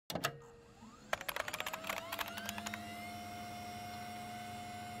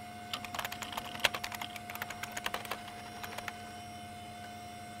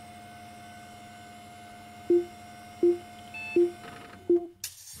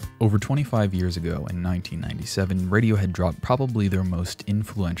Over 25 years ago, in 1997, Radiohead dropped probably their most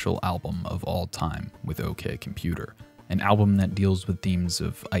influential album of all time with OK Computer, an album that deals with themes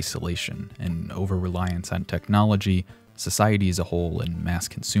of isolation and over-reliance on technology, society as a whole, and mass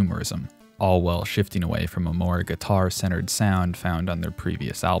consumerism, all while shifting away from a more guitar-centered sound found on their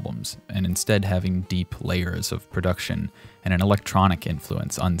previous albums, and instead having deep layers of production and an electronic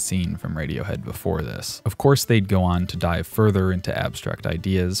influence unseen from Radiohead before this. Of course, they'd go on to dive further into abstract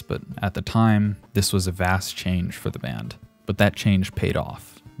ideas, but at the time, this was a vast change for the band. But that change paid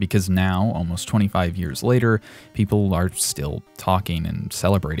off, because now, almost 25 years later, people are still talking and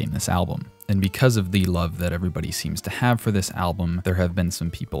celebrating this album. And because of the love that everybody seems to have for this album, there have been some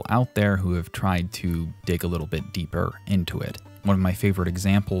people out there who have tried to dig a little bit deeper into it. One of my favorite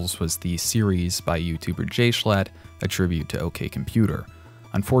examples was the series by YouTuber jschlatt, a tribute to OK Computer.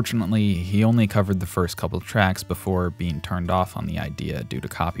 Unfortunately, he only covered the first couple of tracks before being turned off on the idea due to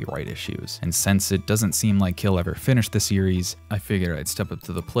copyright issues. And since it doesn't seem like he'll ever finish the series, I figured I'd step up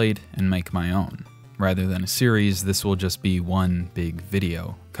to the plate and make my own. Rather than a series, this will just be one big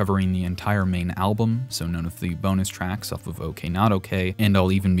video, covering the entire main album, so none of the bonus tracks off of OK Not OK, and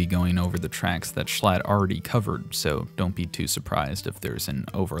I'll even be going over the tracks that jschlatt already covered, so don't be too surprised if there's an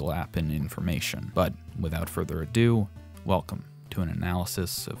overlap in information. But without further ado, welcome to an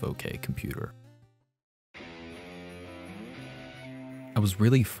analysis of OK Computer. I was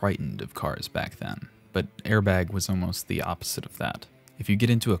really frightened of cars back then, but Airbag was almost the opposite of that. If you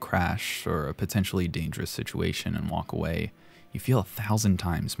get into a crash or a potentially dangerous situation and walk away, you feel 1,000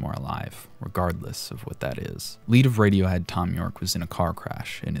 times more alive, regardless of what that is. Lead of Radiohead Thom Yorke was in a car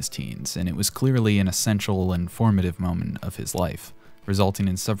crash in his teens, and it was clearly an essential and formative moment of his life, resulting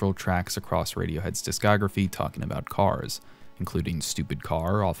in several tracks across Radiohead's discography talking about cars, including Stupid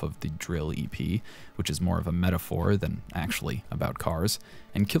Car off of the Drill EP, which is more of a metaphor than actually about cars,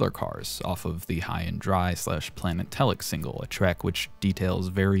 and Killer Cars off of the High and Dry / Planet Telic single, a track which details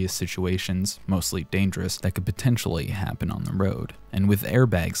various situations, mostly dangerous, that could potentially happen on the road. And with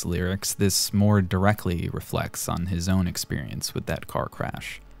Airbag's lyrics, this more directly reflects on his own experience with that car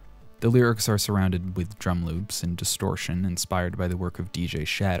crash. The lyrics are surrounded with drum loops and distortion inspired by the work of DJ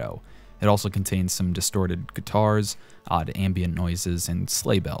Shadow. It also contains some distorted guitars, odd ambient noises, and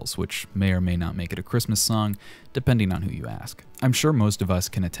sleigh bells, which may or may not make it a Christmas song, depending on who you ask. I'm sure most of us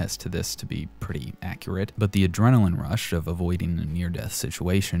can attest to this to be pretty accurate, but the adrenaline rush of avoiding a near-death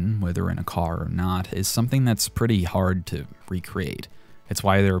situation, whether in a car or not, is something that's pretty hard to recreate. It's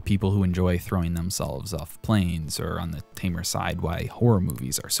why there are people who enjoy throwing themselves off planes, or on the tamer side, why horror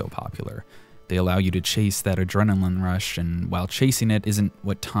movies are so popular. They allow you to chase that adrenaline rush, and while chasing it isn't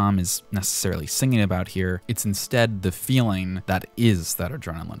what Tom is necessarily singing about here, it's instead the feeling that is that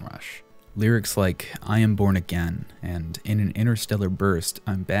adrenaline rush. Lyrics like, "I am born again," and "In an interstellar burst,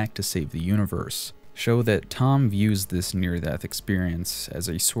 I'm back to save the universe," show that Tom views this near-death experience as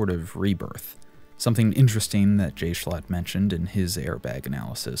a sort of rebirth. Something interesting that jschlatt mentioned in his Airbag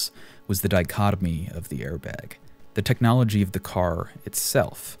analysis was the dichotomy of the airbag, the technology of the car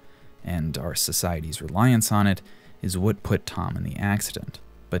itself, and our society's reliance on it is what put Tom in the accident.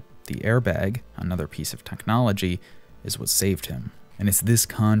 But the airbag, another piece of technology, is what saved him. And it's this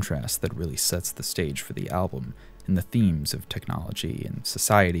contrast that really sets the stage for the album, and the themes of technology and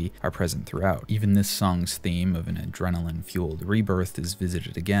society are present throughout. Even this song's theme of an adrenaline-fueled rebirth is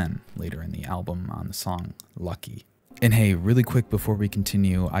visited again later in the album on the song Lucky. And hey, really quick before we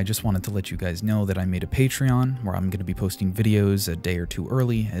continue, I just wanted to let you guys know that I made a Patreon where I'm going to be posting videos a day or two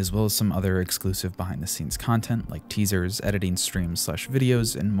early, as well as some other exclusive behind-the-scenes content like teasers, editing streams /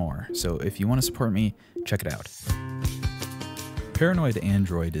 videos, and more. So if you want to support me, check it out. Paranoid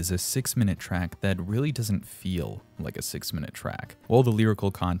Android is a 6-minute track that really doesn't feel like a 6-minute track. While the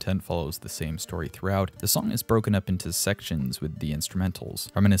lyrical content follows the same story throughout, the song is broken up into sections with the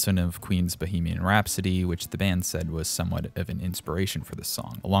instrumentals, reminiscent of Queen's Bohemian Rhapsody, which the band said was somewhat of an inspiration for the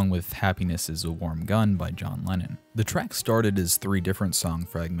song, along with Happiness is a Warm Gun by John Lennon. The track started as 3 different song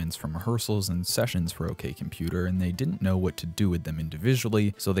fragments from rehearsals and sessions for OK Computer, and they didn't know what to do with them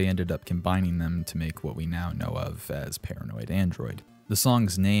individually, so they ended up combining them to make what we now know of as Paranoid Android. The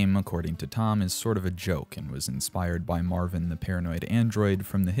song's name, according to Tom, is sort of a joke and was inspired by Marvin the Paranoid Android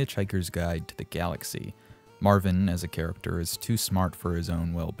from The Hitchhiker's Guide to the Galaxy. Marvin, as a character, is too smart for his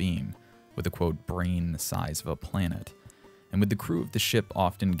own well-being, with a quote, brain the size of a planet. And with the crew of the ship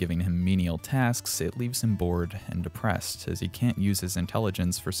often giving him menial tasks, it leaves him bored and depressed, as he can't use his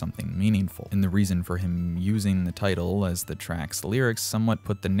intelligence for something meaningful. And the reason for him using the title as the track's lyrics somewhat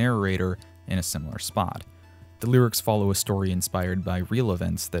put the narrator in a similar spot. The lyrics follow a story inspired by real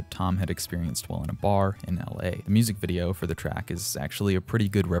events that Tom had experienced while in a bar in LA. The music video for the track is actually a pretty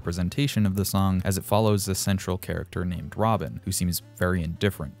good representation of the song, as it follows a central character named Robin, who seems very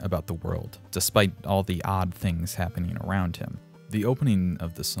indifferent about the world, despite all the odd things happening around him. The opening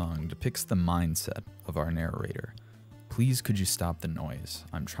of the song depicts the mindset of our narrator. Please could you stop the noise?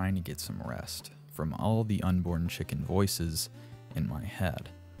 I'm trying to get some rest from all the unborn chicken voices in my head.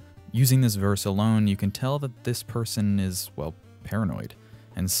 Using this verse alone, you can tell that this person is, well, paranoid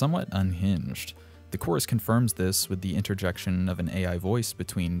and somewhat unhinged. The chorus confirms this with the interjection of an AI voice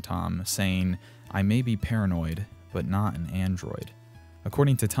between Tom saying, I may be paranoid, but not an android.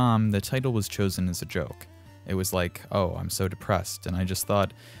 According to Tom, the title was chosen as a joke. It was like, oh, I'm so depressed, and I just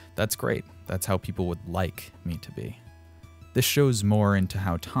thought, that's great, that's how people would like me to be. This shows more into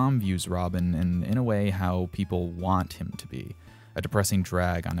how Tom views Robin and, in a way, how people want him to be. A depressing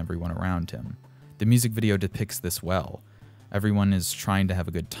drag on everyone around him. The music video depicts this well. Everyone is trying to have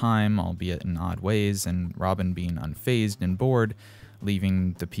a good time, albeit in odd ways, and Robin being unfazed and bored,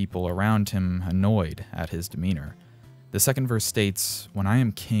 leaving the people around him annoyed at his demeanor. The second verse states, when I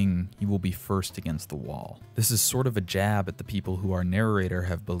am king, you will be first against the wall. This is sort of a jab at the people who our narrator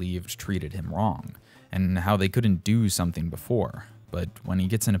have believed treated him wrong, and how they couldn't do something before, but when he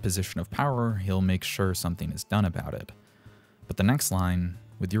gets in a position of power, he'll make sure something is done about it. But the next line,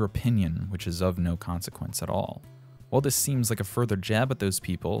 with your opinion, which is of no consequence at all. While this seems like a further jab at those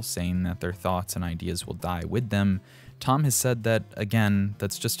people, saying that their thoughts and ideas will die with them, Tom has said that, again,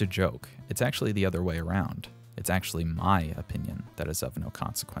 that's just a joke. It's actually the other way around. It's actually my opinion that is of no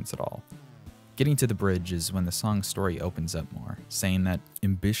consequence at all. Getting to the bridge is when the song's story opens up more, saying that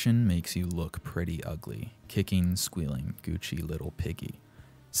ambition makes you look pretty ugly, kicking, squealing, Gucci little piggy.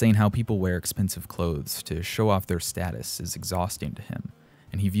 Saying how people wear expensive clothes to show off their status is exhausting to him,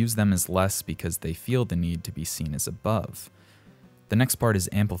 and he views them as less because they feel the need to be seen as above. The next part is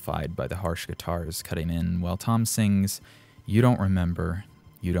amplified by the harsh guitars cutting in while Tom sings, you don't remember,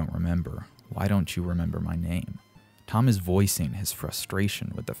 why don't you remember my name? Tom is voicing his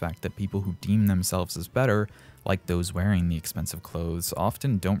frustration with the fact that people who deem themselves as better, like those wearing the expensive clothes,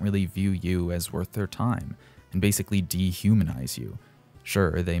 often don't really view you as worth their time, and basically dehumanize you.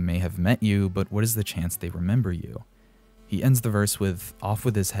 Sure, they may have met you, but what is the chance they remember you? He ends the verse with, off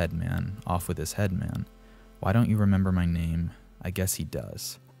with his head, man, off with his head, man. Why don't you remember my name? I guess he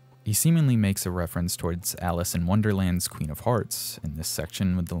does. He seemingly makes a reference towards Alice in Wonderland's Queen of Hearts in this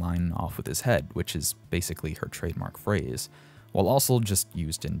section with the line off with his head, which is basically her trademark phrase, while also just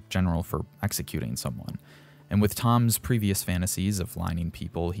used in general for executing someone. And with Tom's previous fantasies of lining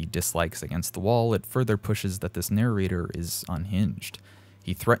people he dislikes against the wall, it further pushes that this narrator is unhinged.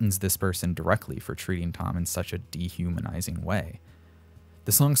 He threatens this person directly for treating Tom in such a dehumanizing way.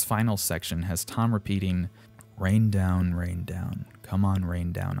 The song's final section has Tom repeating, rain down, come on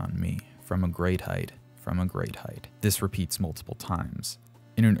rain down on me, from a great height, from a great height. This repeats multiple times.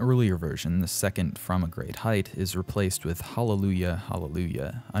 In an earlier version, the second from a great height is replaced with hallelujah,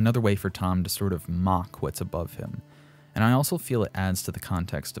 hallelujah, another way for Tom to sort of mock what's above him. And I also feel it adds to the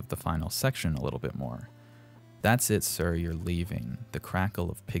context of the final section a little bit more. That's it, sir, you're leaving. The crackle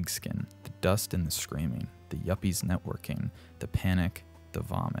of pigskin, the dust and the screaming, the yuppies networking, the panic, the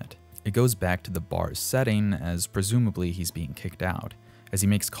vomit. It goes back to the bar's setting as presumably he's being kicked out, as he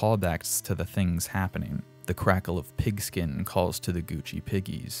makes callbacks to the things happening. The crackle of pigskin calls to the Gucci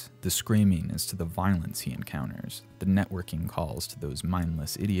piggies, the screaming is to the violence he encounters, the networking calls to those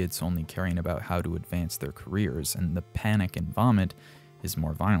mindless idiots only caring about how to advance their careers, and the panic and vomit is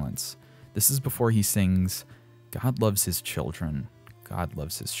more violence. This is before he sings, God loves his children, God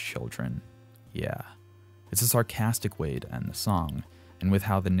loves his children. Yeah. It's a sarcastic way to end the song, and with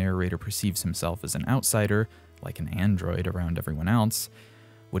how the narrator perceives himself as an outsider, like an android around everyone else,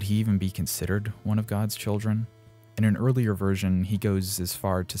 would he even be considered one of God's children? In an earlier version, he goes as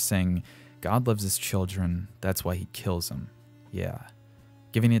far to sing, God loves his children, that's why he kills them. Yeah.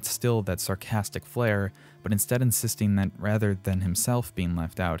 Giving it still that sarcastic flair, but instead insisting that rather than himself being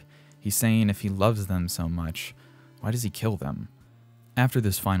left out, he's saying if he loves them so much, why does he kill them? After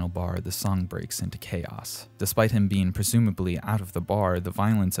this final bar, the song breaks into chaos. Despite him being presumably out of the bar, the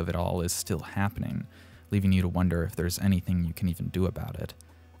violence of it all is still happening, leaving you to wonder if there's anything you can even do about it.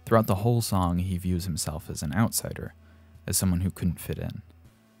 Throughout the whole song, he views himself as an outsider, as someone who couldn't fit in.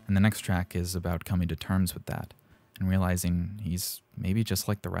 And the next track is about coming to terms with that, and realizing he's maybe just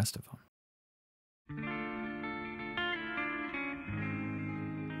like the rest of them.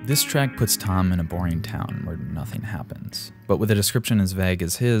 This track puts Tom in a boring town where nothing happens. But with a description as vague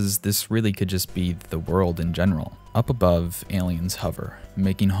as his, this really could just be the world in general. Up above, aliens hover,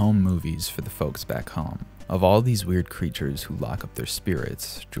 making home movies for the folks back home. Of all these weird creatures who lock up their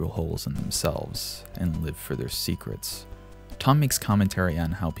spirits, drill holes in themselves, and live for their secrets. Tom makes commentary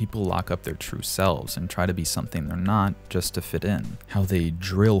on how people lock up their true selves and try to be something they're not just to fit in. How they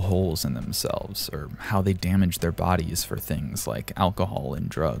drill holes in themselves, or how they damage their bodies for things like alcohol and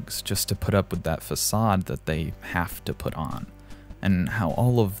drugs just to put up with that facade that they have to put on. And how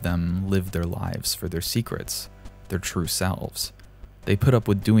all of them live their lives for their secrets, their true selves. They put up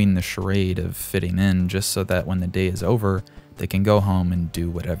with doing the charade of fitting in just so that when the day is over, they can go home and do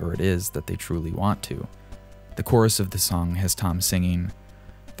whatever it is that they truly want to. The chorus of the song has Tom singing,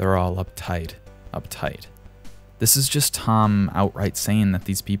 "They're all uptight, uptight." This is just Tom outright saying that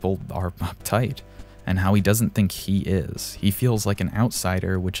these people are uptight, and how he doesn't think he is. He feels like an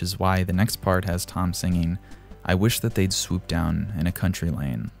outsider, which is why the next part has Tom singing, "I wish that they'd swoop down in a country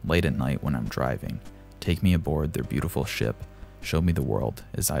lane late at night when I'm driving. Take me aboard their beautiful ship, show me the world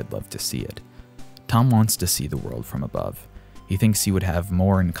as I'd love to see it." Tom wants to see the world from above. He thinks he would have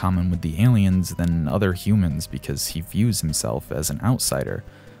more in common with the aliens than other humans because he views himself as an outsider,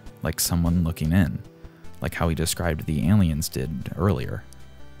 like someone looking in, like how he described the aliens did earlier.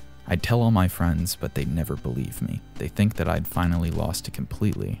 "I'd tell all my friends, but they'd never believe me. They think that I'd finally lost it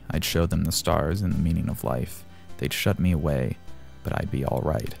completely. I'd show them the stars and the meaning of life. They'd shut me away, but I'd be all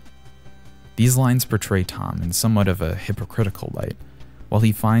right." These lines portray Tom in somewhat of a hypocritical light. While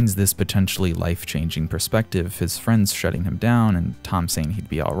he finds this potentially life-changing perspective, his friends shutting him down and Tom saying he'd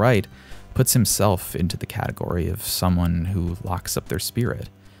be alright puts himself into the category of someone who locks up their spirit,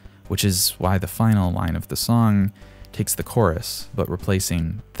 which is why the final line of the song takes the chorus, but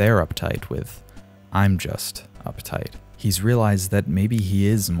replacing "they're uptight" with "I'm just uptight." He's realized that maybe he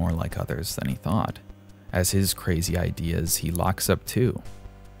is more like others than he thought. As his crazy ideas, he locks up too,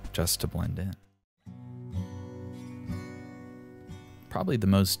 just to blend in. Probably the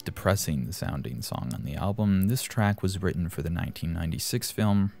most depressing sounding song on the album, this track was written for the 1996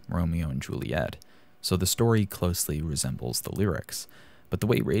 film Romeo and Juliet, so the story closely resembles the lyrics. But the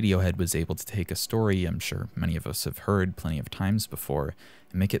way Radiohead was able to take a story I'm sure many of us have heard plenty of times before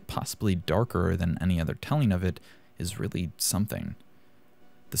and make it possibly darker than any other telling of it is really something.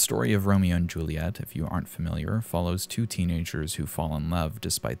 The story of Romeo and Juliet, if you aren't familiar, follows two teenagers who fall in love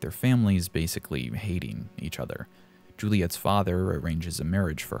despite their families basically hating each other. Juliet's father arranges a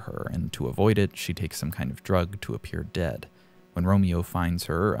marriage for her, and to avoid it, she takes some kind of drug to appear dead. When Romeo finds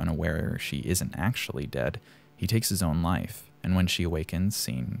her, unaware she isn't actually dead, he takes his own life, and when she awakens,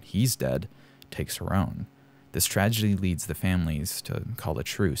 seeing he's dead, takes her own. This tragedy leads the families to call a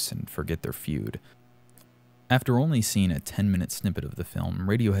truce and forget their feud. After only seeing a 10-minute snippet of the film,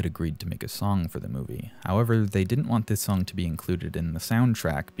 Radiohead agreed to make a song for the movie. However, they didn't want this song to be included in the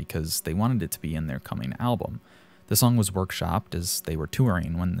soundtrack because they wanted it to be in their coming album. The song was workshopped as they were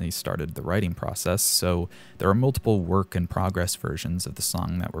touring when they started the writing process, so there are multiple work-in-progress versions of the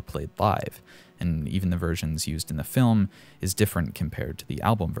song that were played live, and even the versions used in the film is different compared to the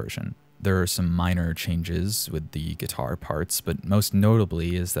album version. There are some minor changes with the guitar parts, but most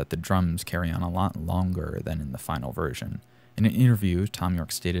notably is that the drums carry on a lot longer than in the final version. In an interview, Thom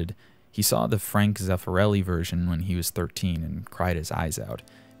Yorke stated, he saw the Frank Zeffirelli version when he was 13 and cried his eyes out,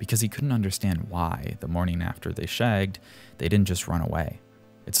 because he couldn't understand why, the morning after they shagged, they didn't just run away.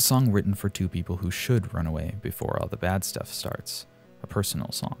 It's a song written for two people who should run away before all the bad stuff starts. A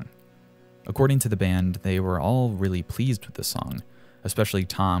personal song. According to the band, they were all really pleased with the song, especially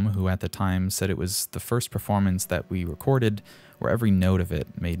Tom, who at the time said it was the first performance that we recorded where every note of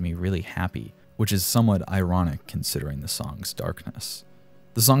it made me really happy, which is somewhat ironic considering the song's darkness.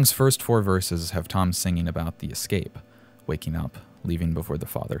 The song's first 4 verses have Tom singing about the escape, waking up, leaving before the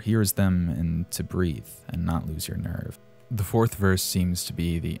father hears them, and to breathe and not lose your nerve. The 4th verse seems to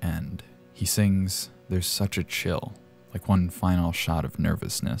be the end. He sings, "There's such a chill," like one final shot of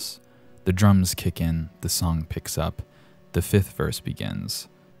nervousness. The drums kick in, the song picks up. The 5th verse begins.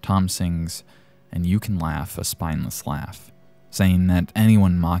 Tom sings, "And you can laugh a spineless laugh," saying that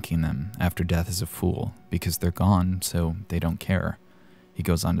anyone mocking them after death is a fool, because they're gone, so they don't care. He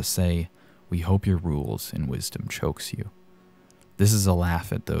goes on to say, "We hope your rules and wisdom chokes you." This is a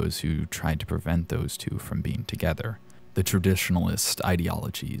laugh at those who tried to prevent those two from being together. The traditionalist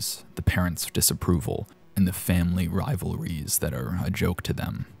ideologies, the parents' disapproval, and the family rivalries that are a joke to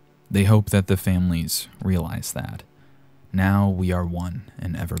them. They hope that the families realize that. Now we are one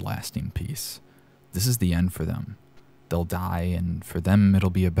in everlasting peace. This is the end for them. They'll die, and for them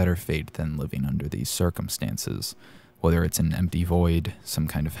it'll be a better fate than living under these circumstances, Whether it's an empty void, some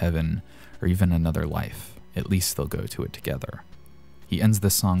kind of heaven, or even another life, at least they'll go to it together. He ends the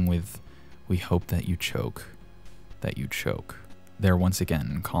song with, "We hope that you choke, that you choke." They're once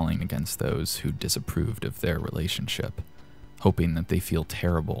again calling against those who disapproved of their relationship, hoping that they feel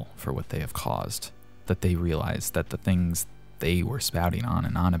terrible for what they have caused, that they realize that the things they were spouting on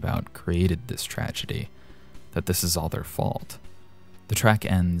and on about created this tragedy, that this is all their fault. The track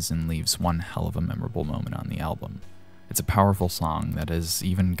ends and leaves one hell of a memorable moment on the album. It's a powerful song that has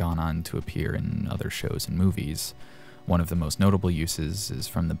even gone on to appear in other shows and movies. One of the most notable uses is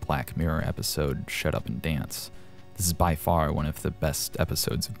from the Black Mirror episode Shut Up and Dance. This is by far one of the best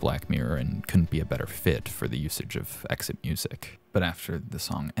episodes of Black Mirror and couldn't be a better fit for the usage of exit music. But after the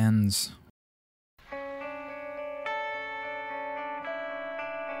song ends,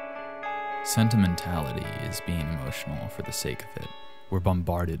 sentimentality is being emotional for the sake of it. We're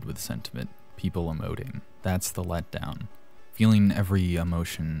bombarded with sentiment, people emoting. That's the letdown. Feeling every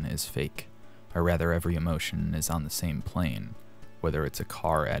emotion is fake, or rather every emotion is on the same plane, whether it's a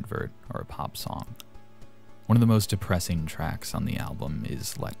car advert or a pop song. One of the most depressing tracks on the album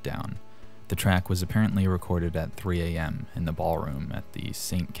is Let Down. The track was apparently recorded at 3 a.m. in the ballroom at the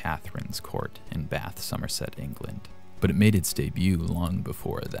St. Catherine's Court in Bath, Somerset, England. But it made its debut long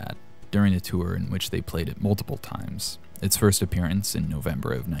before that, during a tour in which they played it multiple times. Its first appearance in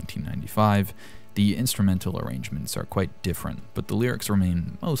November of 1995, the instrumental arrangements are quite different, but the lyrics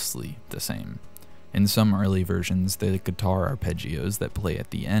remain mostly the same. In some early versions, the guitar arpeggios that play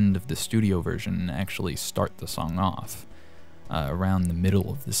at the end of the studio version actually start the song off. Around the middle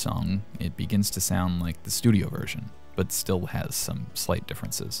of the song, it begins to sound like the studio version, but still has some slight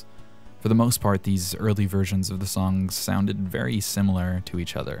differences. For the most part, these early versions of the songs sounded very similar to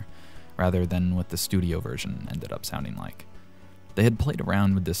each other, rather than what the studio version ended up sounding like. They had played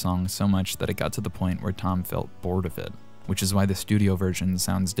around with the song so much that it got to the point where Tom felt bored of it, which is why the studio version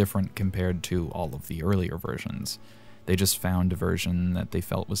sounds different compared to all of the earlier versions. They just found a version that they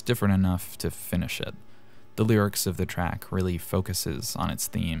felt was different enough to finish it. The lyrics of the track really focuses on its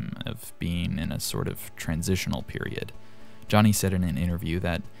theme of being in a sort of transitional period. Johnny said in an interview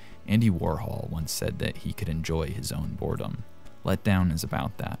that Andy Warhol once said that he could enjoy his own boredom. Let Down is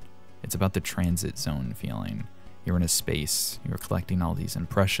about that. It's about the transit zone feeling. You're in a space, you're collecting all these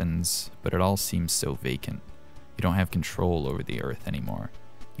impressions, but it all seems so vacant. You don't have control over the earth anymore.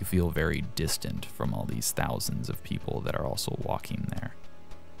 You feel very distant from all these thousands of people that are also walking there.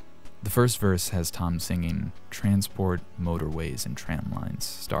 The first verse has Tom singing, "Transport, motorways, and tram lines,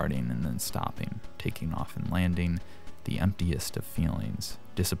 starting and then stopping, taking off and landing, the emptiest of feelings,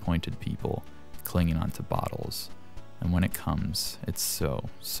 disappointed people, clinging onto bottles. And when it comes, it's so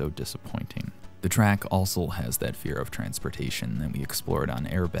disappointing." The track also has that fear of transportation that we explored on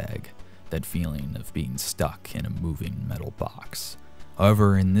Airbag, that feeling of being stuck in a moving metal box.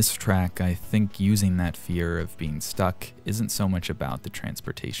 However, in this track, I think using that fear of being stuck isn't so much about the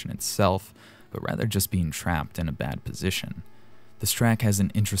transportation itself, but rather just being trapped in a bad position. This track has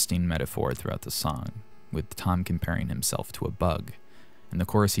an interesting metaphor throughout the song, with Tom comparing himself to a bug. In the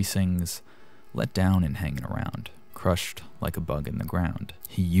chorus he sings, "Let down and hanging around, crushed like a bug in the ground."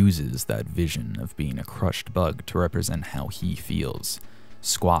 He uses that vision of being a crushed bug to represent how he feels,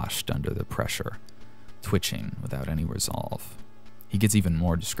 squashed under the pressure, twitching without any resolve. He gets even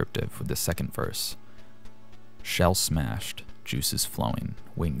more descriptive with the second verse. "Shell smashed, juices flowing,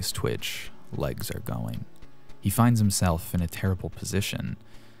 wings twitch, legs are going." He finds himself in a terrible position,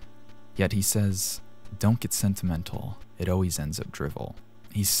 yet he says, "Don't get sentimental, it always ends up drivel."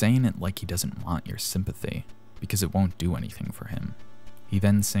 He's saying it like he doesn't want your sympathy, because it won't do anything for him. He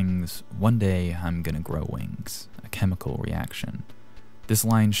then sings, "One day I'm gonna grow wings, a chemical reaction." This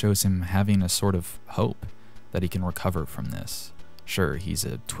line shows him having a sort of hope that he can recover from this. Sure, he's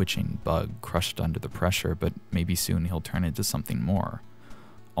a twitching bug crushed under the pressure, but maybe soon he'll turn into something more.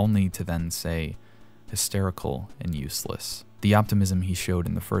 Only to then say, hysterical and useless. The optimism he showed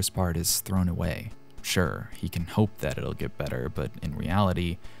in the first part is thrown away. Sure, he can hope that it'll get better, but in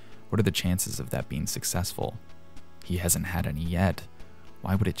reality, what are the chances of that being successful? He hasn't had any yet.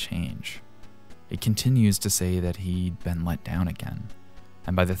 Why would it change? It continues to say that he'd been let down again.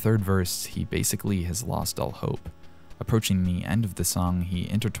 And by the third verse, he basically has lost all hope. Approaching the end of the song, he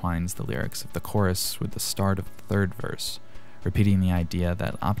intertwines the lyrics of the chorus with the start of the third verse, repeating the idea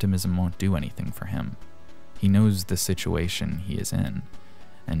that optimism won't do anything for him. He knows the situation he is in,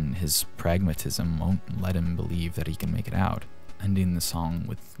 and his pragmatism won't let him believe that he can make it out, ending the song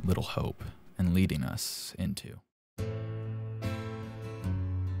with little hope and leading us into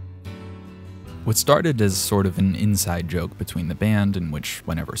What started as sort of an inside joke between the band, in which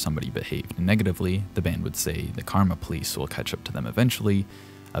whenever somebody behaved negatively, the band would say the karma police will catch up to them eventually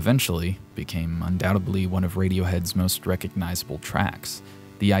became undoubtedly one of Radiohead's most recognizable tracks.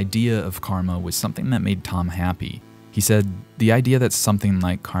 The idea of karma was something that made Tom happy. He said, "The idea that something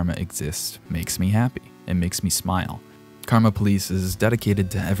like karma exists makes me happy. It makes me smile." Karma Police is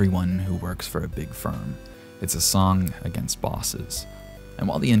dedicated to everyone who works for a big firm. It's a song against bosses. And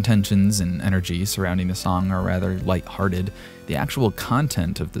while the intentions and energy surrounding the song are rather light-hearted, the actual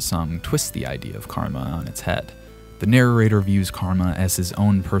content of the song twists the idea of karma on its head. The narrator views karma as his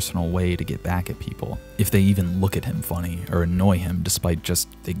own personal way to get back at people. If they even look at him funny or annoy him despite just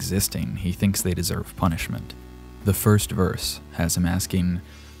existing, he thinks they deserve punishment. The first verse has him asking,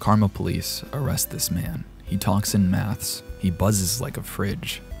 "Karma Police, arrest this man. He talks in maths. He buzzes like a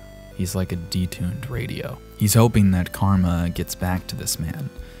fridge. He's like a detuned radio." He's hoping that karma gets back to this man,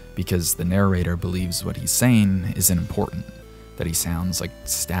 because the narrator believes what he's saying isn't important, that he sounds like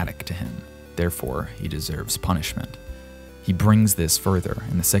static to him. Therefore, he deserves punishment. He brings this further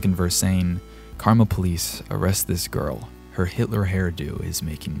in the second verse saying, "Karma Police, arrest this girl. Her Hitler hairdo is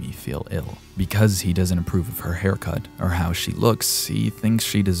making me feel ill." Because he doesn't approve of her haircut or how she looks, he thinks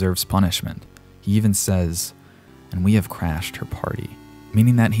she deserves punishment. He even says, "And we have crashed her party,"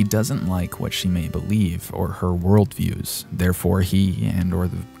 meaning that he doesn't like what she may believe or her worldviews. Therefore, he and/or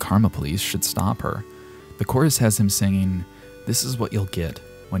the Karma Police should stop her. The chorus has him singing, "This is what you'll get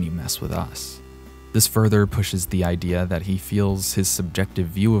when you mess with us." This further pushes the idea that he feels his subjective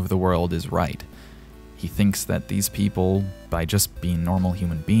view of the world is right. He thinks that these people, by just being normal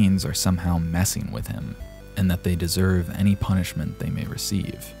human beings, are somehow messing with him, and that they deserve any punishment they may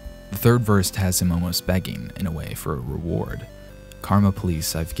receive. The third verse has him almost begging, in a way, for a reward. "Karma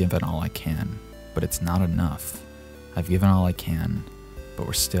Police, I've given all I can, but it's not enough. I've given all I can, but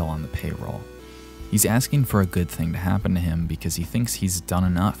we're still on the payroll." He's asking for a good thing to happen to him because he thinks he's done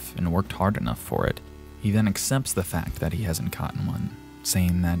enough and worked hard enough for it. He then accepts the fact that he hasn't gotten one,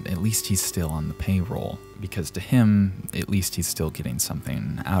 saying that at least he's still on the payroll, because to him, at least he's still getting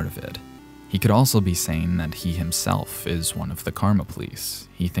something out of it. He could also be saying that he himself is one of the Karma Police.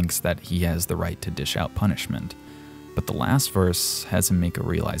 He thinks that he has the right to dish out punishment. But the last verse has him make a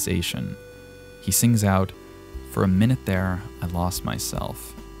realization. He sings out, "For a minute there, I lost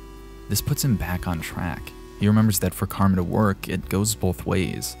myself." This puts him back on track. He remembers that for karma to work, it goes both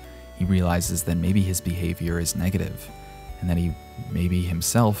ways. He realizes that maybe his behavior is negative, and that he maybe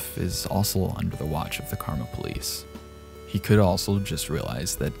himself is also under the watch of the Karma Police. He could also just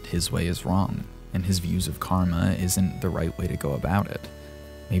realize that his way is wrong, and his views of karma isn't the right way to go about it.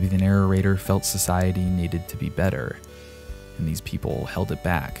 Maybe the narrator felt society needed to be better, and these people held it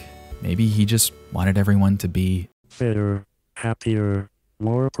back. Maybe he just wanted everyone to be better, happier,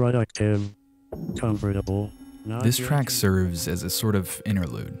 more productive, comfortable. This track serves as a sort of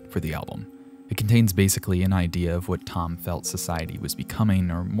interlude for the album. It contains basically an idea of what Tom felt society was becoming,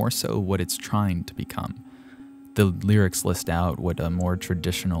 or more so what it's trying to become. The lyrics list out what a more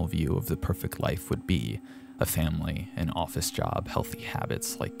traditional view of the perfect life would be: a family, an office job, healthy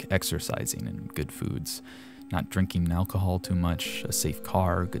habits like exercising and good foods, not drinking alcohol too much, a safe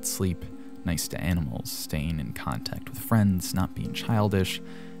car, good sleep, nice to animals, staying in contact with friends, not being childish,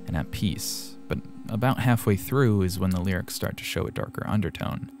 and at peace. But about halfway through is when the lyrics start to show a darker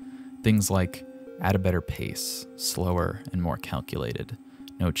undertone. Things like, at a better pace, slower and more calculated,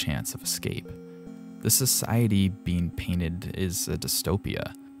 no chance of escape. The society being painted is a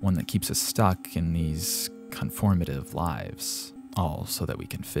dystopia, one that keeps us stuck in these conformative lives, all so that we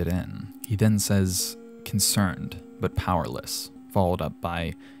can fit in. He then says, concerned but powerless, followed up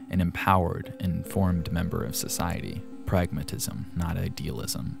by an empowered, informed member of society. Pragmatism, not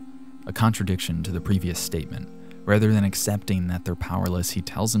idealism. A contradiction to the previous statement. Rather than accepting that they're powerless, he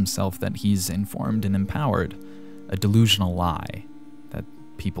tells himself that he's informed and empowered. A delusional lie that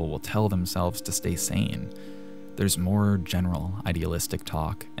people will tell themselves to stay sane. There's more general idealistic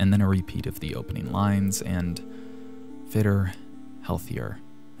talk, and then a repeat of the opening lines, and fitter, healthier,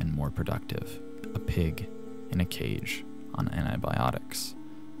 and more productive. A pig in a cage on antibiotics.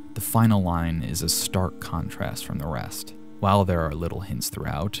 The final line is a stark contrast from the rest. While there are little hints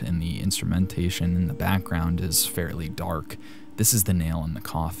throughout, and the instrumentation in the background is fairly dark, this is the nail in the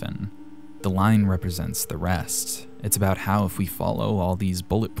coffin. The line represents the rest. It's about how if we follow all these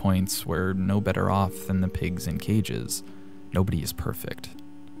bullet points, we're no better off than the pigs in cages. Nobody is perfect.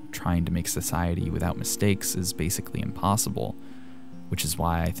 Trying to make society without mistakes is basically impossible, which is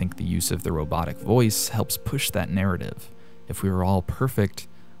why I think the use of the robotic voice helps push that narrative. If we were all perfect,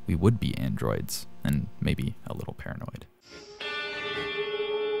 we would be androids, and maybe a little paranoid.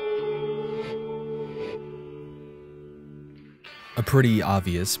 A pretty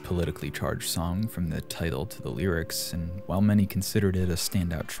obvious politically charged song from the title to the lyrics, and while many considered it a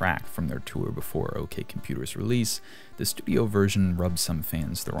standout track from their tour before OK Computer's release, the studio version rubbed some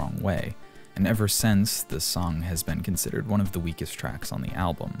fans the wrong way, and ever since, the song has been considered one of the weakest tracks on the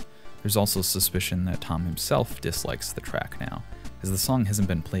album. There's also suspicion that Tom himself dislikes the track now, as the song hasn't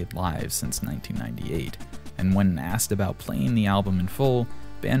been played live since 1998, and when asked about playing the album in full,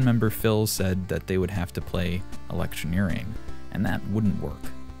 band member Phil said that they would have to play Electioneering, and that wouldn't work.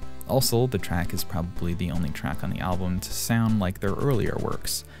 Also, the track is probably the only track on the album to sound like their earlier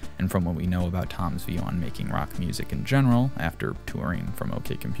works, and from what we know about Tom's view on making rock music in general, after touring from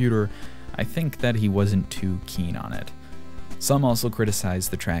OK Computer, I think that he wasn't too keen on it. Some also criticize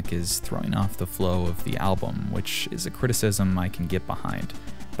the track as throwing off the flow of the album, which is a criticism I can get behind,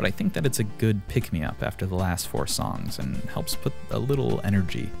 but I think that it's a good pick-me-up after the last 4 songs and helps put a little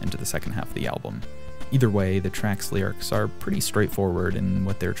energy into the second half of the album. Either way, the track's lyrics are pretty straightforward in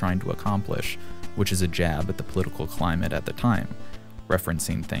what they're trying to accomplish, which is a jab at the political climate at the time,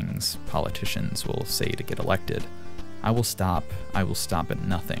 referencing things politicians will say to get elected. I will stop at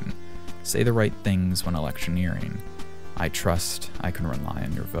nothing. Say the right things when electioneering. I trust I can rely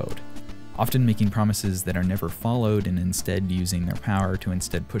on your vote. Often making promises that are never followed and instead using their power to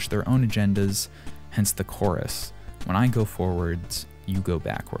instead push their own agendas, hence the chorus. When I go forwards, you go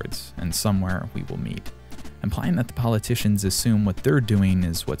backwards, and somewhere we will meet, implying that the politicians assume what they're doing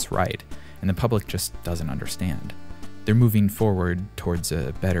is what's right, and the public just doesn't understand. They're moving forward towards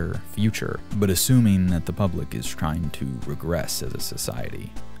a better future, but assuming that the public is trying to regress as a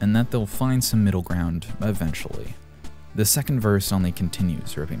society, and that they'll find some middle ground eventually. The second verse only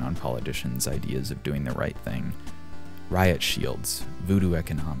continues ripping on politicians' ideas of doing the right thing. Riot shields, voodoo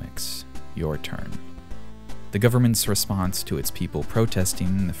economics, your turn. The government's response to its people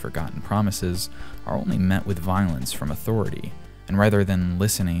protesting the forgotten promises are only met with violence from authority, and rather than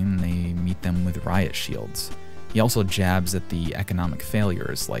listening, they meet them with riot shields. He also jabs at the economic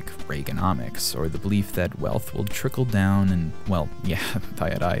failures like Reaganomics, or the belief that wealth will trickle down and, well, yeah,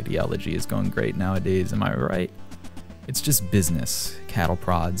 that ideology is going great nowadays, am I right? It's just business, cattle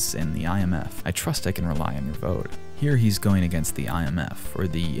prods, and the IMF. I trust I can rely on your vote. Here he's going against the IMF, or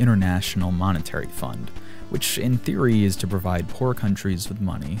the International Monetary Fund, which in theory is to provide poor countries with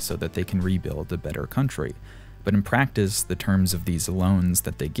money so that they can rebuild a better country. But in practice, the terms of these loans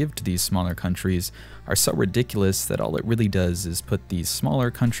that they give to these smaller countries are so ridiculous that all it really does is put these smaller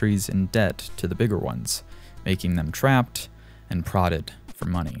countries in debt to the bigger ones, making them trapped and prodded for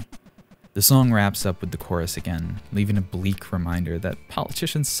money. The song wraps up with the chorus again, leaving a bleak reminder that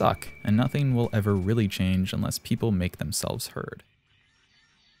politicians suck and nothing will ever really change unless people make themselves heard.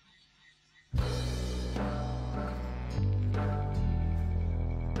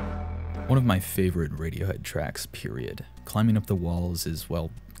 One of my favorite Radiohead tracks, period. Climbing Up the Walls is,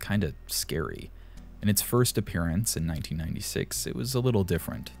 well, kinda scary. In its first appearance in 1996, it was a little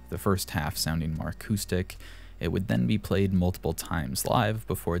different, the first half sounding more acoustic. It would then be played multiple times live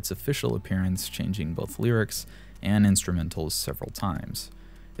before its official appearance, changing both lyrics and instrumentals several times.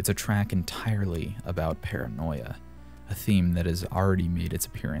 It's a track entirely about paranoia, a theme that has already made its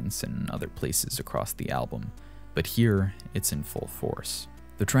appearance in other places across the album, but here it's in full force.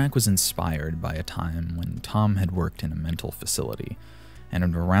 The track was inspired by a time when Tom had worked in a mental facility,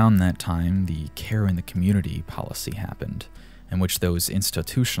 and around that time the care in the community policy happened, in which those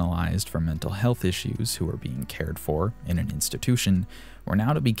institutionalized for mental health issues who were being cared for in an institution were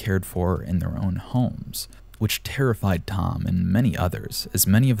now to be cared for in their own homes, which terrified Tom and many others, as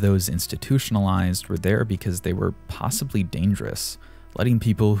many of those institutionalized were there because they were possibly dangerous, letting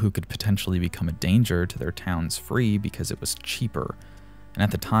people who could potentially become a danger to their towns free because it was cheaper. And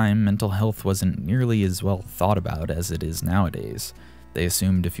at the time, mental health wasn't nearly as well thought about as it is nowadays. They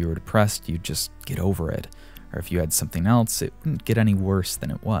assumed if you were depressed, you'd just get over it, or if you had something else, it wouldn't get any worse than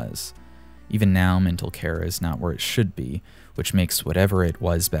it was. Even now, mental care is not where it should be, which makes whatever it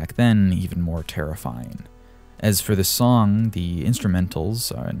was back then even more terrifying. As for the song, the instrumentals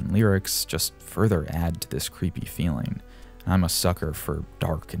and lyrics just further add to this creepy feeling. I'm a sucker for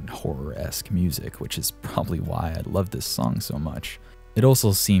dark and horror-esque music, which is probably why I love this song so much. It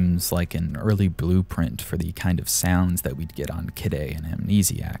also seems like an early blueprint for the kind of sounds that we'd get on Kid A and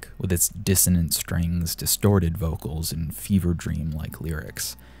Amnesiac, with its dissonant strings, distorted vocals, and fever dream-like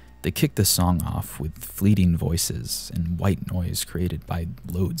lyrics. They kick the song off with fleeting voices and white noise created by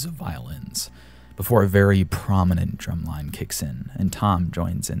loads of violins, before a very prominent drumline kicks in, and Tom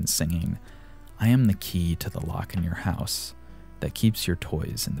joins in singing, "I am the key to the lock in your house that keeps your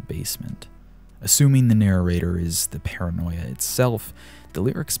toys in the basement." Assuming the narrator is the paranoia itself, The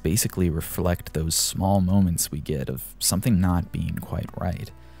lyrics basically reflect those small moments we get of something not being quite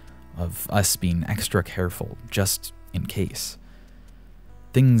right, of us being extra careful just in case.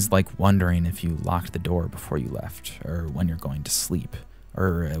 Things like wondering if you locked the door before you left, or when you're going to sleep,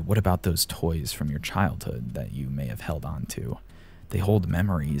 or what about those toys from your childhood that you may have held on to? They hold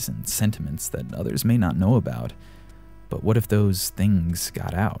memories and sentiments that others may not know about, but what if those things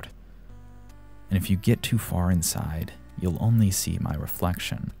got out? And if you get too far inside, you'll only see my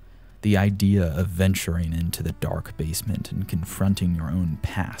reflection. The idea of venturing into the dark basement and confronting your own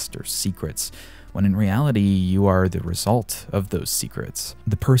past or secrets, when in reality you are the result of those secrets.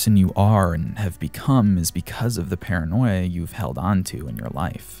 The person you are and have become is because of the paranoia you've held on to in your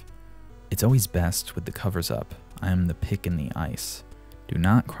life. It's always best with the covers up. I am the pick in the ice. Do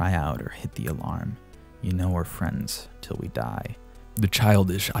not cry out or hit the alarm. You know we're friends till we die. The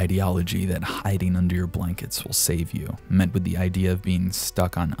childish ideology that hiding under your blankets will save you, met with the idea of being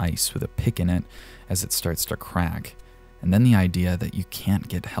stuck on ice with a pick in it as it starts to crack, and then the idea that you can't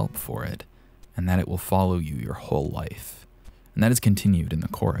get help for it, and that it will follow you your whole life. And that is continued in the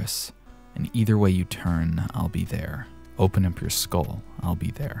chorus. And either way you turn, I'll be there. Open up your skull, I'll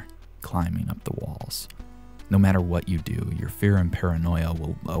be there, climbing up the walls. No matter what you do, your fear and paranoia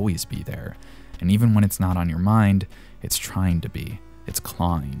will always be there. And even when it's not on your mind, it's trying to be. It's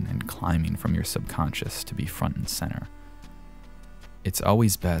clawing and climbing from your subconscious to be front and center. It's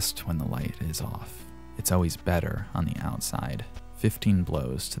always best when the light is off. It's always better on the outside. 15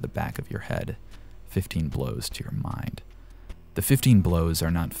 blows to the back of your head, 15 blows to your mind. The 15 blows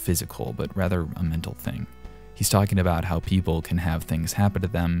are not physical, but rather a mental thing. He's talking about how people can have things happen to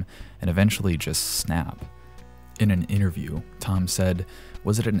them and eventually just snap. In an interview, Tom said,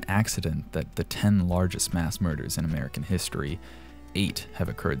 "Was it an accident that the 10 largest mass murders in American history, 8 have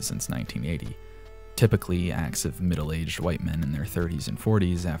occurred since 1980? Typically acts of middle-aged white men in their 30s and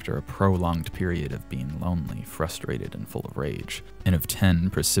 40s after a prolonged period of being lonely, frustrated, and full of rage, and of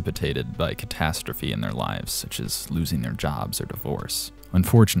 10 precipitated by catastrophe in their lives, such as losing their jobs or divorce.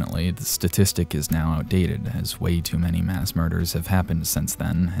 Unfortunately, the statistic is now outdated, as way too many mass murders have happened since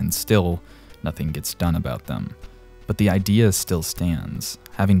then, and still, nothing gets done about them. But the idea still stands.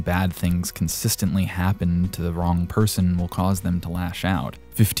 Having bad things consistently happen to the wrong person will cause them to lash out.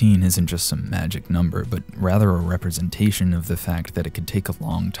 15 isn't just some magic number, but rather a representation of the fact that it could take a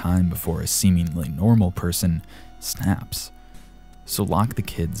long time before a seemingly normal person snaps. So lock the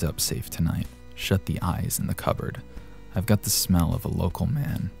kids up safe tonight. Shut the eyes in the cupboard. I've got the smell of a local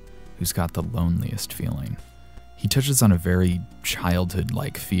man who's got the loneliest feeling. He touches on a very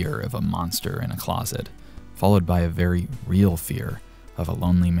childhood-like fear of a monster in a closet, followed by a very real fear of a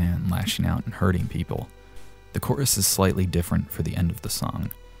lonely man lashing out and hurting people. The chorus is slightly different for the end of the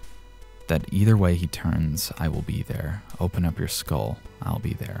song. That either way he turns, I will be there. Open up your skull, I'll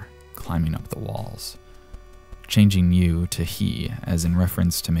be there. Climbing up the walls. Changing you to he, as in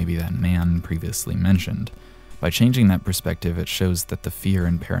reference to maybe that man previously mentioned. By changing that perspective, it shows that the fear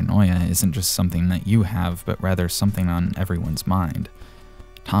and paranoia isn't just something that you have, but rather something on everyone's mind.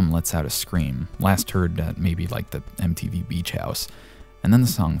 Tom lets out a scream, last heard at maybe like the MTV Beach House, and then the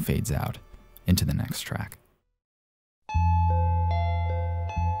song fades out into the next track.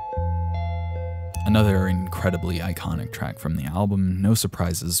 Another incredibly iconic track from the album, No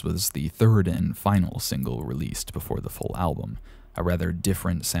Surprises, was the third and final single released before the full album. A rather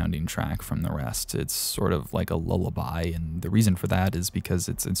different sounding track from the rest. It's sort of like a lullaby, and the reason for that is because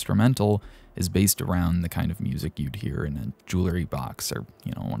its instrumental is based around the kind of music you'd hear in a jewelry box or,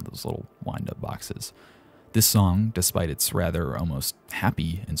 one of those little wind-up boxes. This song, despite its rather almost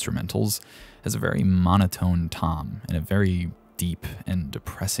happy instrumentals, has a very monotone tom and a very deep and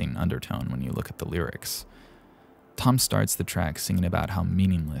depressing undertone when you look at the lyrics. Tom starts the track singing about how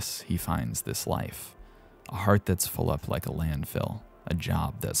meaningless he finds this life. A heart that's full up like a landfill, a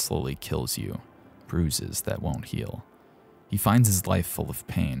job that slowly kills you, bruises that won't heal. He finds his life full of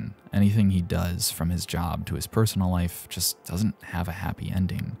pain. Anything he does, from his job to his personal life, just doesn't have a happy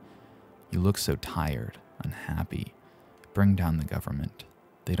ending. You look so tired, unhappy. Bring down the government.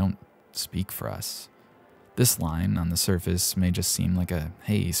 They don't speak for us. This line, on the surface, may just seem like a,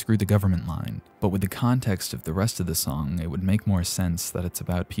 hey, screw the government line, but with the context of the rest of the song, it would make more sense that it's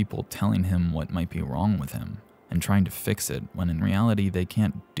about people telling him what might be wrong with him, and trying to fix it, when in reality they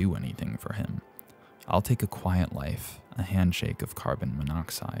can't do anything for him. I'll take a quiet life, a handshake of carbon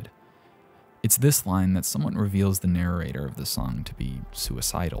monoxide. It's this line that somewhat reveals the narrator of the song to be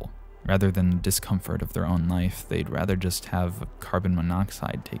suicidal. Rather than the discomfort of their own life, they'd rather just have carbon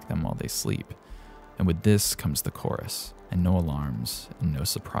monoxide take them while they sleep. And with this comes the chorus, and no alarms, and no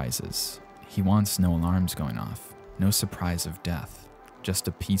surprises. He wants no alarms going off, no surprise of death. just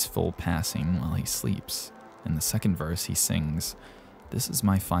a peaceful passing while he sleeps. In the second verse, he sings, "This is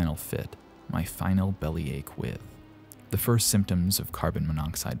my final fit, my final bellyache with." The first symptoms of carbon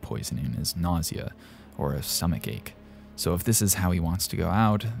monoxide poisoning is nausea or a stomach ache. So if this is how he wants to go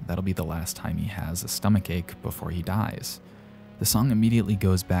out, that'll be the last time he has a stomach ache before he dies. The song immediately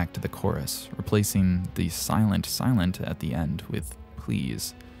goes back to the chorus, replacing the silent at the end with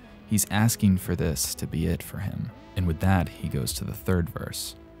please. He's asking for this to be it for him. And with that, he goes to the third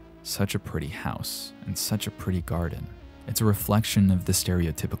verse. Such a pretty house and such a pretty garden. It's a reflection of the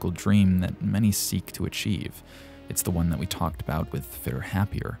stereotypical dream that many seek to achieve. It's the one that we talked about with Fitter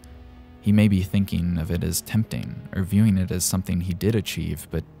Happier. He may be thinking of it as tempting, or viewing it as something he did achieve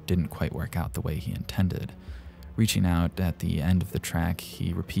but didn't quite work out the way he intended. Reaching out at the end of the track,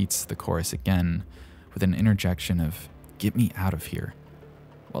 he repeats the chorus again with an interjection of, "Get me out of here."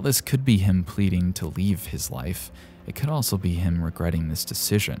 While this could be him pleading to leave his life, it could also be him regretting this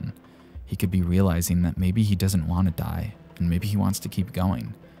decision. He could be realizing that maybe he doesn't want to die, and maybe he wants to keep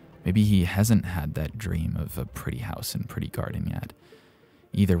going. Maybe he hasn't had that dream of a pretty house and pretty garden yet.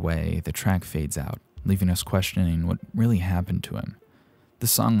 Either way, the track fades out, leaving us questioning what really happened to him. The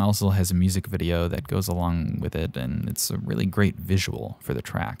song also has a music video that goes along with it, and it's a really great visual for the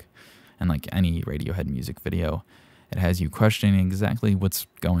track. And like any Radiohead music video, it has you questioning exactly what's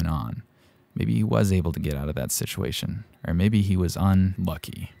going on. Maybe he was able to get out of that situation, or maybe he was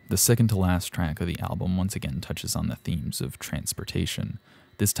unlucky. The second to last track of the album once again touches on the themes of transportation,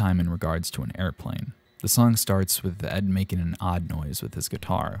 this time in regards to an airplane. The song starts with Ed making an odd noise with his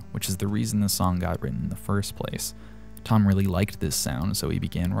guitar, which is the reason the song got written in the first place. Tom really liked this sound, so he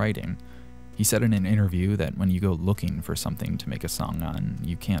began writing. He said in an interview that when you go looking for something to make a song on,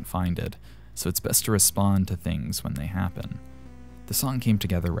 you can't find it, so it's best to respond to things when they happen. The song came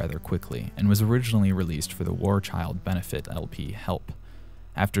together rather quickly, and was originally released for the War Child benefit LP Help.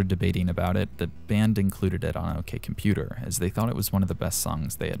 After debating about it, the band included it on OK Computer, as they thought it was one of the best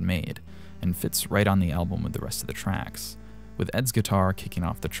songs they had made, and fits right on the album with the rest of the tracks. With Ed's guitar kicking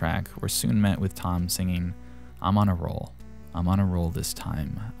off the track, we're soon met with Tom singing, "I'm on a roll. I'm on a roll this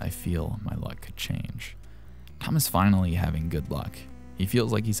time. I feel my luck could change." Tom is finally having good luck. He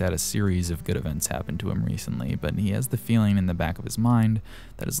feels like he's had a series of good events happen to him recently, but he has the feeling in the back of his mind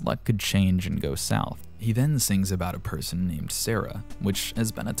that his luck could change and go south. He then sings about a person named Sarah, which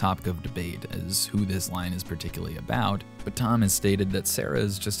has been a topic of debate as who this line is particularly about, but Tom has stated that Sarah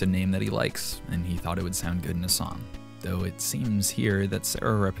is just a name that he likes, and he thought it would sound good in a song. Though it seems here that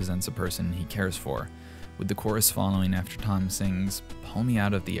Sarah represents a person he cares for, with the chorus following after Tom sings, "Pull me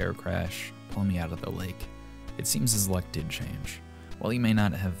out of the air crash, pull me out of the lake." It seems his luck did change. While he may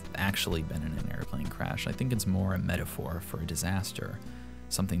not have actually been in an airplane crash, I think it's more a metaphor for a disaster.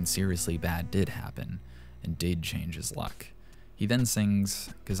 Something seriously bad did happen, and did change his luck. He then sings,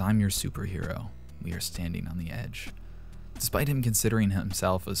 "'Cause I'm your superhero, we are standing on the edge." Despite him considering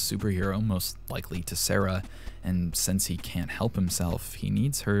himself a superhero most likely to Sarah, and since he can't help himself, he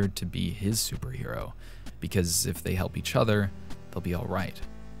needs her to be his superhero, because if they help each other, they'll be alright,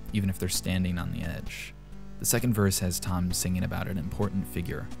 even if they're standing on the edge. The second verse has Tom singing about an important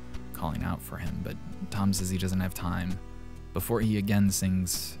figure, calling out for him, but Tom says he doesn't have time. Before he again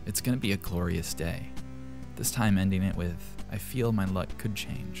sings, "It's gonna be a glorious day," this time ending it with, "I feel my luck could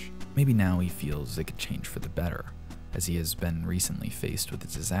change." Maybe now he feels it could change for the better, as he has been recently faced with a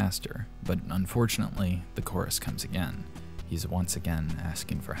disaster, but unfortunately, the chorus comes again. He's once again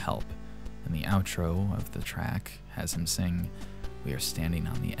asking for help, and the outro of the track has him sing, "We are standing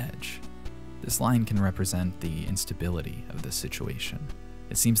on the edge." This line can represent the instability of the situation.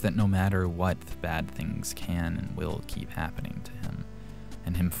 It seems that no matter what, bad things can and will keep happening to him,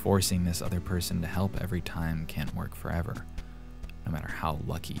 and him forcing this other person to help every time can't work forever, no matter how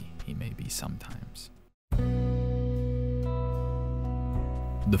lucky he may be sometimes.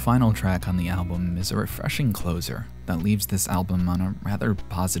 The final track on the album is a refreshing closer that leaves this album on a rather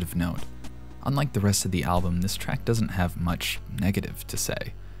positive note. Unlike the rest of the album, this track doesn't have much negative to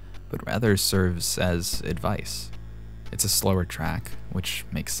say, but rather serves as advice. It's a slower track, which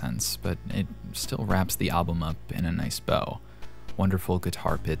makes sense, but it still wraps the album up in a nice bow. Wonderful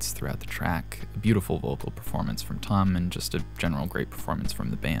guitar bits throughout the track, a beautiful vocal performance from Tom, and just a general great performance from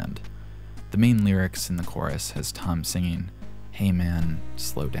the band. The main lyrics in the chorus has Tom singing, "Hey man,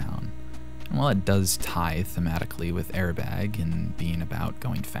 slow down." And while it does tie thematically with Airbag and being about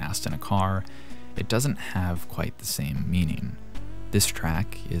going fast in a car, it doesn't have quite the same meaning. This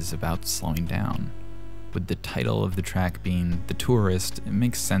track is about slowing down. With the title of the track being The Tourist, it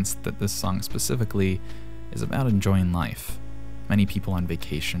makes sense that this song specifically is about enjoying life. Many people on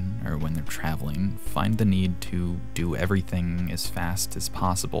vacation or when they're traveling find the need to do everything as fast as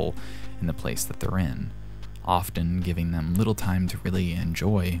possible in the place that they're in, often giving them little time to really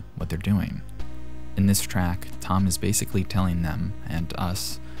enjoy what they're doing. In this track, Tom is basically telling them, and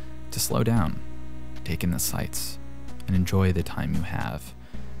us, to slow down, take in the sights, and enjoy the time you have,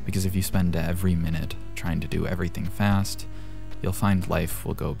 because if you spend every minute trying to do everything fast, you'll find life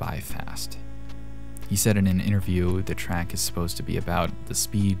will go by fast. He said in an interview the track is supposed to be about the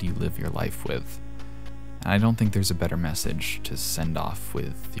speed you live your life with, and I don't think there's a better message to send off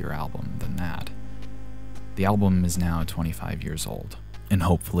with your album than that. The album is now 25 years old, and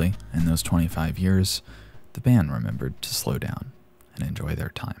hopefully, in those 25 years, the band remembered to slow down and enjoy their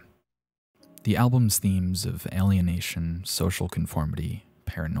time. The album's themes of alienation, social conformity,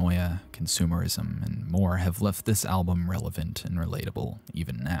 paranoia, consumerism, and more have left this album relevant and relatable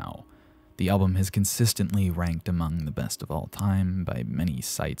even now. The album has consistently ranked among the best of all time by many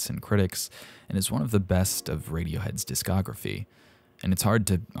sites and critics, and is one of the best of Radiohead's discography, and it's hard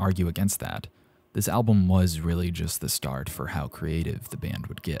to argue against that. This album was really just the start for how creative the band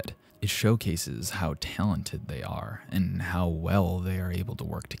would get. It showcases how talented they are, and how well they are able to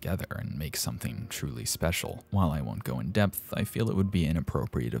work together and make something truly special. While I won't go in depth, I feel it would be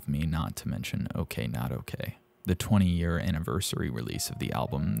inappropriate of me not to mention OK Not OK, the 20-year anniversary release of the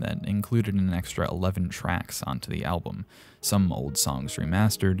album that included an extra 11 tracks onto the album, some old songs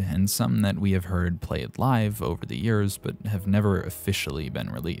remastered, and some that we have heard played live over the years but have never officially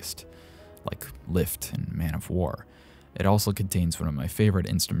been released, like Lift and Man of War. It also contains one of my favorite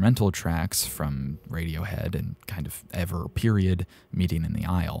instrumental tracks from Radiohead and kind of ever period, Meeting in the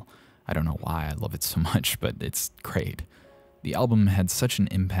Aisle. I don't know why I love it so much, but it's great. The album had such an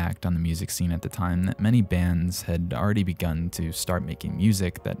impact on the music scene at the time that many bands had already begun to start making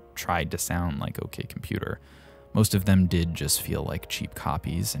music that tried to sound like OK Computer. Most of them did just feel like cheap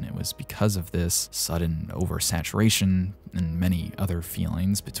copies, and it was because of this sudden oversaturation and many other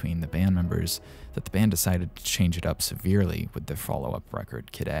feelings between the band members that the band decided to change it up severely with their follow-up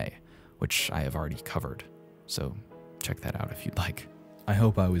record, Kid A, which I have already covered, so check that out if you'd like. I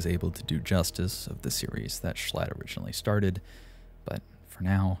hope I was able to do justice of the series that jschlatt originally started, but for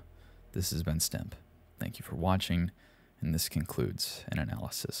now, this has been Stemp. Thank you for watching, and this concludes an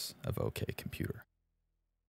analysis of OK Computer.